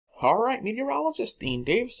All right, meteorologist Dean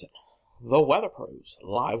Davison, the Weather Pros,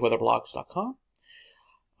 liveweatherblogs.com.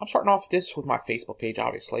 I'm starting off this with my Facebook page,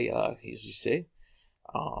 obviously, as you see.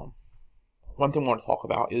 One thing I want to talk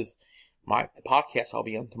about is the podcast I'll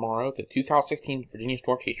be on tomorrow, the 2016 Virginia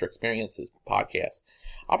Storm Teacher Experiences podcast.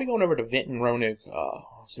 I'll be going over to Vinton, Roanoke,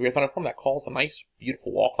 severe thunderstorm that caused a nice,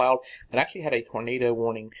 beautiful wall cloud that actually had a tornado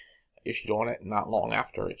warning issued on it not long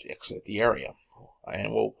after it exited the area.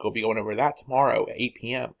 And we'll be going over that tomorrow at 8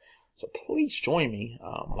 p.m. So please join me.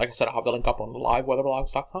 Like I said, I'll have the link up on the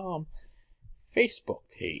liveweatherblogs.com Facebook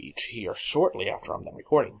page here shortly after I'm done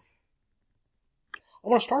recording. I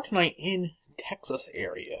want to start tonight in Texas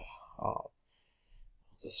area.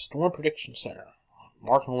 The Storm Prediction Center.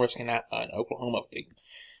 Marginal risk in Oklahoma. The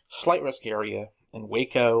slight risk area in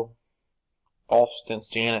Waco, Austin,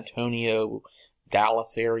 San Antonio,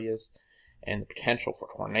 Dallas areas. And the potential for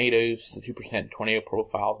tornadoes, the 2% tornado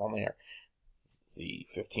profiles on there, the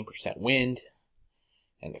 15% wind,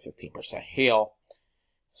 and the 15% hail.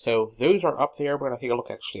 So those are up there. We're going to take a look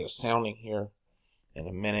actually at a sounding here in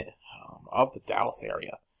a minute of the Dallas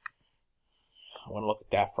area. I want to look at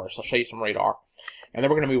that first. I'll show you some radar. And then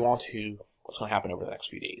we're going to move on to what's going to happen over the next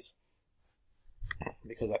few days.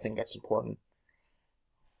 Because I think that's important.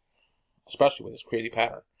 Especially with this crazy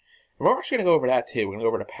pattern. And we're actually going to go over that too. We're going to go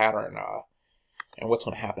over the pattern and what's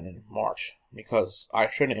going to happen in March. Because I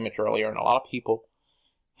showed an image earlier and a lot of people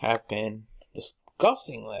have been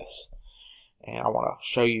discussing this. And I want to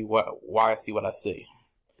show you why I see what I see.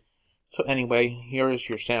 So anyway, here is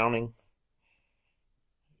your sounding.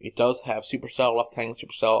 It does have supercell, left-hanging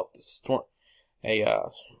supercell,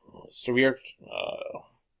 severe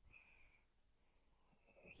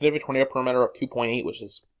tornado perimeter of 2.8, which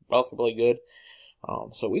is relatively good.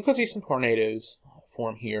 So we could see some tornadoes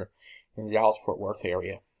form here in the Dallas-Fort Worth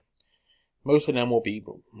area. Most of them will be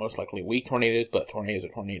most likely weak tornadoes, but tornadoes are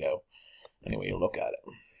tornado. Anyway, you look at it.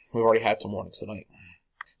 We've already had some warnings tonight.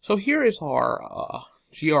 So here is our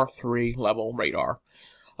GR3 level radar.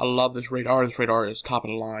 I love this radar. This radar is top of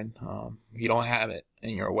the line. If you don't have it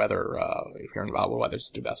in your weather, if you're involved with weather, it's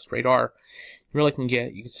the best radar you really can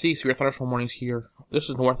get. You can see severe thunderstorm warnings here. This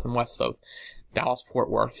is north and west of Dallas-Fort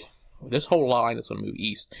Worth. This whole line is going to move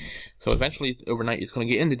east. So eventually, overnight, it's going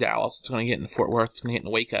to get into Dallas. It's going to get into Fort Worth. It's going to get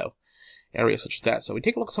into Waco. Areas such as that. So we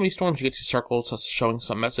take a look at some of these storms. You get these circles that's showing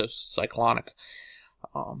some mesocyclonic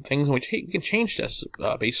things. And we can change this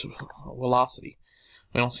base velocity.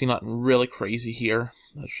 We don't see nothing really crazy here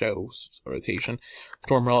that shows rotation.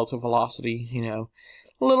 Storm relative velocity, you know,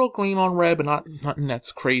 a little green on red, but nothing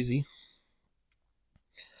that's crazy.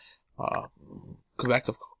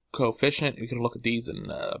 Convective coefficient, you can look at these in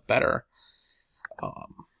better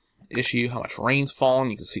issue. How much rain's falling,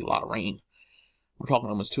 you can see a lot of rain. We're talking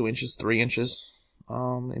almost 2 inches, 3 inches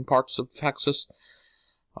in parts of Texas.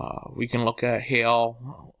 We can look at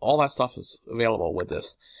hail. All that stuff is available with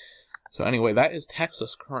this. So anyway, that is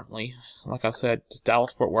Texas currently. Like I said, it's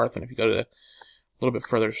Dallas-Fort Worth, and if you go to a little bit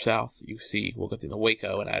further south, you see we'll get to the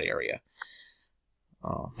Waco in that area.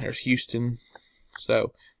 There's Houston.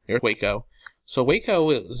 So there's Waco. So Waco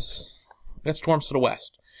got storms to the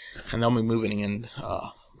west, and they'll be moving in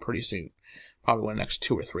pretty soon, probably in the next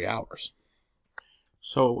 2 or 3 hours.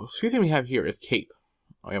 So the few thing we have here is Cape.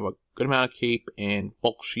 We have a good amount of Cape and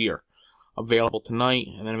bulk shear available tonight,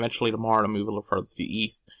 and then eventually tomorrow to move a little further to the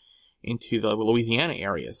east into the Louisiana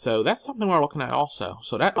area. So that's something we're looking at also.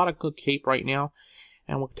 So that's a lot of good Cape right now.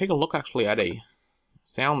 And we'll take a look actually at a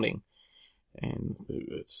sounding. And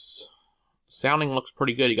sounding looks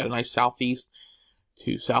pretty good. You got a nice southeast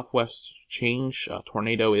to southwest change.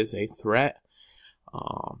 Tornado is a threat.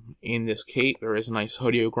 In this Cape, there is a nice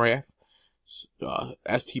heliograph.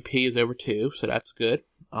 STP is over 2, so that's good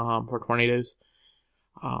for tornadoes.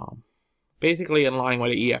 Basically in line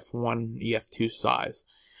with the EF1, EF2 size.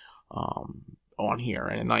 On here,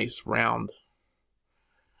 and a nice round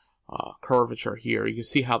curvature here. You can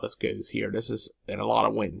see how this goes here. This is and a lot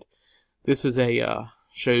of wind. This is a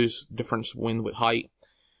shows difference wind with height,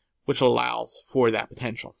 which allows for that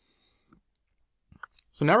potential.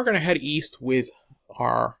 So now we're going to head east with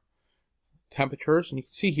our temperatures, and you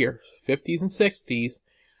can see here 50s and 60s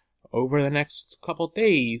over the next couple of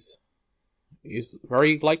days is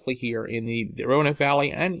very likely here in the Roanoke Valley,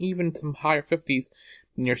 and even some higher 50s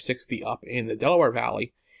near 60 up in the Delaware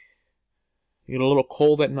Valley. You get a little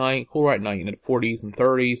cold at night, cooler at night in the 40s and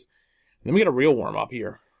 30s. And then we get a real warm up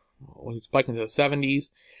here. We spike into the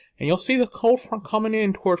 70s. And you'll see the cold front coming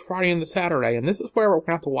in towards Friday into Saturday. And this is where we're going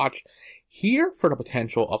to have to watch here for the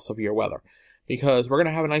potential of severe weather. Because we're going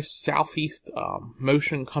to have a nice southeast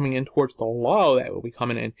motion coming in towards the low that will be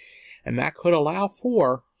coming in. And that could allow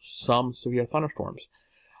for some severe thunderstorms.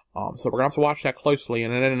 So we're going to have to watch that closely.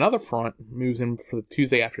 And then another front moves in for the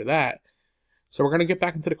Tuesday after that. So we're going to get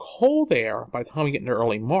back into the cold air by the time we get into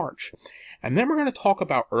early March. And then we're going to talk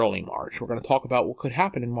about early March. We're going to talk about what could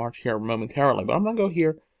happen in March here momentarily. But I'm going to go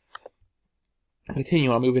here, continue.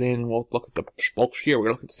 I'll move it in, and we'll look at the bulk shear. We're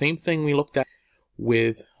going to look at the same thing we looked at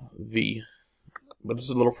with the, but this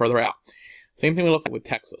is a little further out. Same thing we looked at with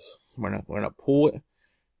Texas. We're going to pull it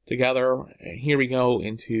together. And here we go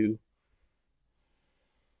into,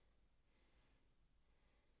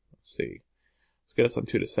 let's see. Let's get us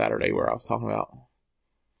onto the Saturday where I was talking about.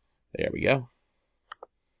 There we go.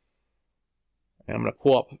 And I'm going to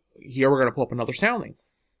pull up, here we're going to pull up another sounding.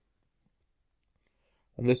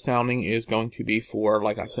 And this sounding is going to be for,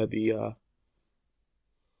 like I said, the,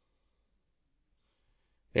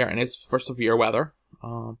 there, and it's for severe weather,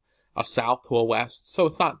 a south to a west. So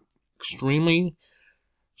it's not extremely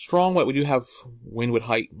strong, but we do have windward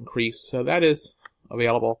height increase. So that is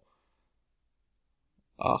available.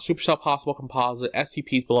 Supercell possible composite.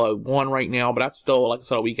 STP is below 1 right now, but that's still, like I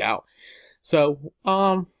said, a week out. So,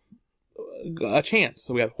 a chance,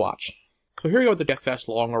 so we have to watch. So here we go with the DFS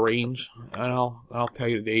longer range, and I'll tell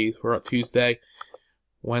you the days. We're at Tuesday,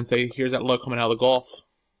 Wednesday. Here's that low coming out of the Gulf.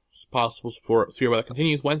 It's possible for severe weather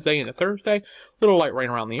continues Wednesday into Thursday. Little light rain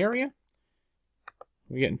around the area.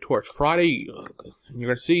 We're getting towards Friday, and you're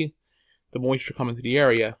going to see the moisture come into the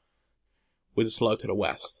area with this low to the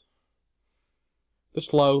west.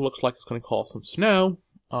 This low looks like it's going to cause some snow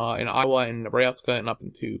in Iowa and Nebraska and up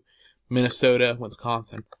into Minnesota,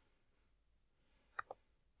 Wisconsin.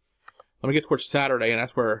 Let me get towards Saturday, and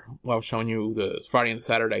that's where I was showing you the Friday and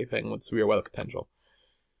Saturday thing with severe weather potential.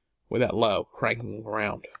 With that low cranking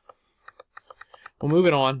around. We'll move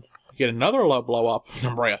it on. Get another low blow up in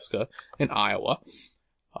Nebraska and Iowa.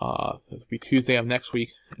 This will be Tuesday of next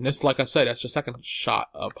week. And this, like I said, that's the second shot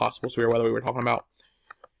of possible severe weather we were talking about.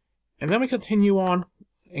 And then we continue on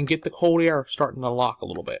and get the cold air starting to lock a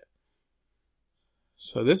little bit.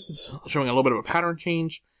 So this is showing a little bit of a pattern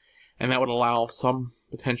change, and that would allow some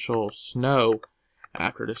potential snow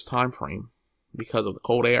after this time frame because of the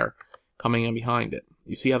cold air coming in behind it.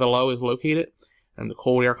 You see how the low is located and the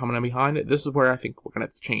cold air coming in behind it? This is where I think we're going to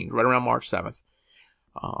have to change, right around March 7th,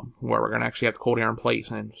 where we're going to actually have the cold air in place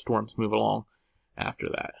and storms move along after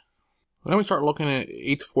that. Then we start looking at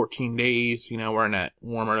 8 to 14 days. You know, we're in that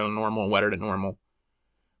warmer than normal and wetter than normal.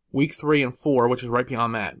 Week 3 and 4, which is right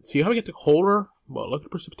beyond that. See how we get to colder? Well, look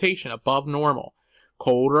at precipitation above normal.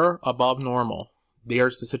 Colder, above normal.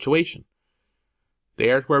 There's the situation.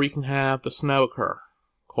 There's where we can have the snow occur.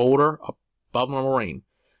 Colder, above normal rain.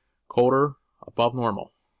 Colder, above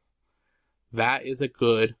normal. That is a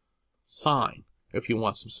good sign if you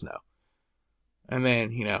want some snow. And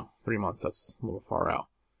then, you know, 3 months, that's a little far out.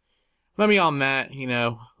 Then beyond that, you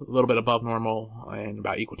know, a little bit above normal and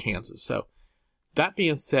about equal chances. So, that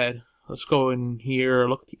being said, let's go in here,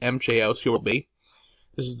 look at the MJO, see where it will be.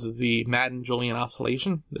 This is the Madden-Julian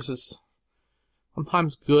oscillation. This is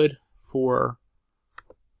sometimes good for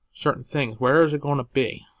certain things. Where is it going to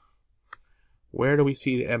be? Where do we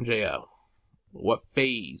see the MJO? What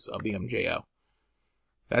phase of the MJO?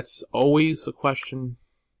 That's always a question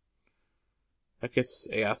that gets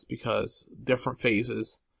asked because different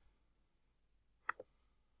phases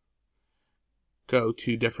go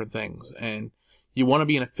to different things. And you want to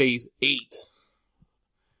be in a phase 8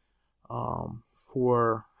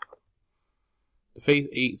 for the phase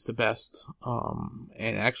 8 is the best, and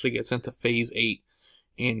it actually gets into phase 8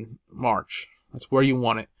 in March. That's where you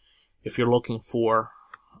want it if you're looking for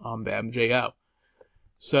the MJO.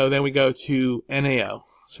 So then we go to NAO.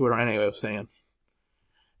 See what our NAO is saying.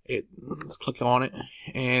 Let's click on it,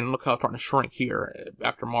 and look how it's starting to shrink here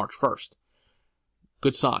after March 1st.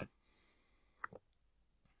 Good sign.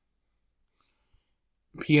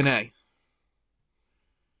 PNA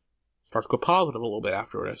starts to go positive a little bit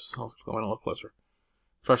after this. Let's go in a little closer.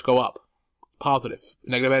 Starts to go up. Positive.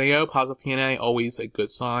 Negative NAO, positive PNA, always a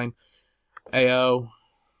good sign. AO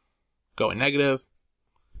going negative.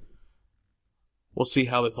 We'll see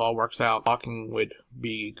how this all works out. Locking would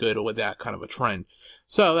be good with that kind of a trend.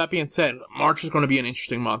 So, that being said, March is going to be an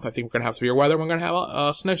interesting month. I think we're going to have severe weather. We're going to have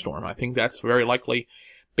a snowstorm. I think that's very likely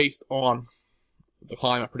based on the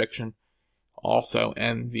climate prediction also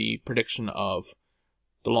and the prediction of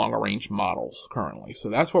the longer range models currently. So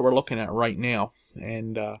that's what we're looking at right now.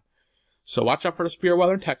 And so watch out for the severe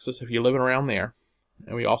weather in Texas if you're living around there.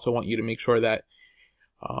 And we also want you to make sure that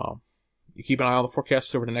you keep an eye on the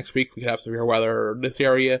forecast over the next week. We could have severe weather in this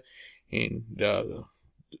area, in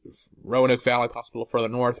Roanoke Valley, possibly further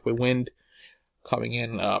north with wind coming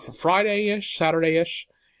in for Friday-ish, Saturday-ish.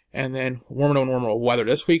 And then warmer and warmer weather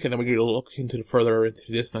this week, and then we're going to look further into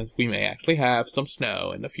the distance. We may actually have some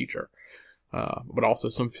snow in the future, but also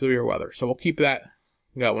some severe weather. So we'll keep that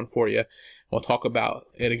going for you. We'll talk about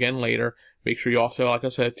it again later. Make sure you also, like I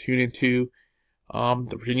said, tune into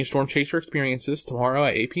the Virginia Storm Chaser Experiences tomorrow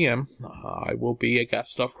at 8 p.m. I will be a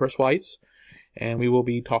guest of Chris White's, and we will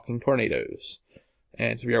be talking tornadoes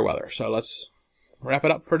and severe weather. So let's wrap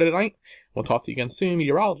it up for tonight. We'll talk to you again soon.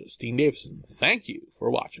 Meteorologist Dean Davison. Thank you for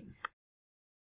watching.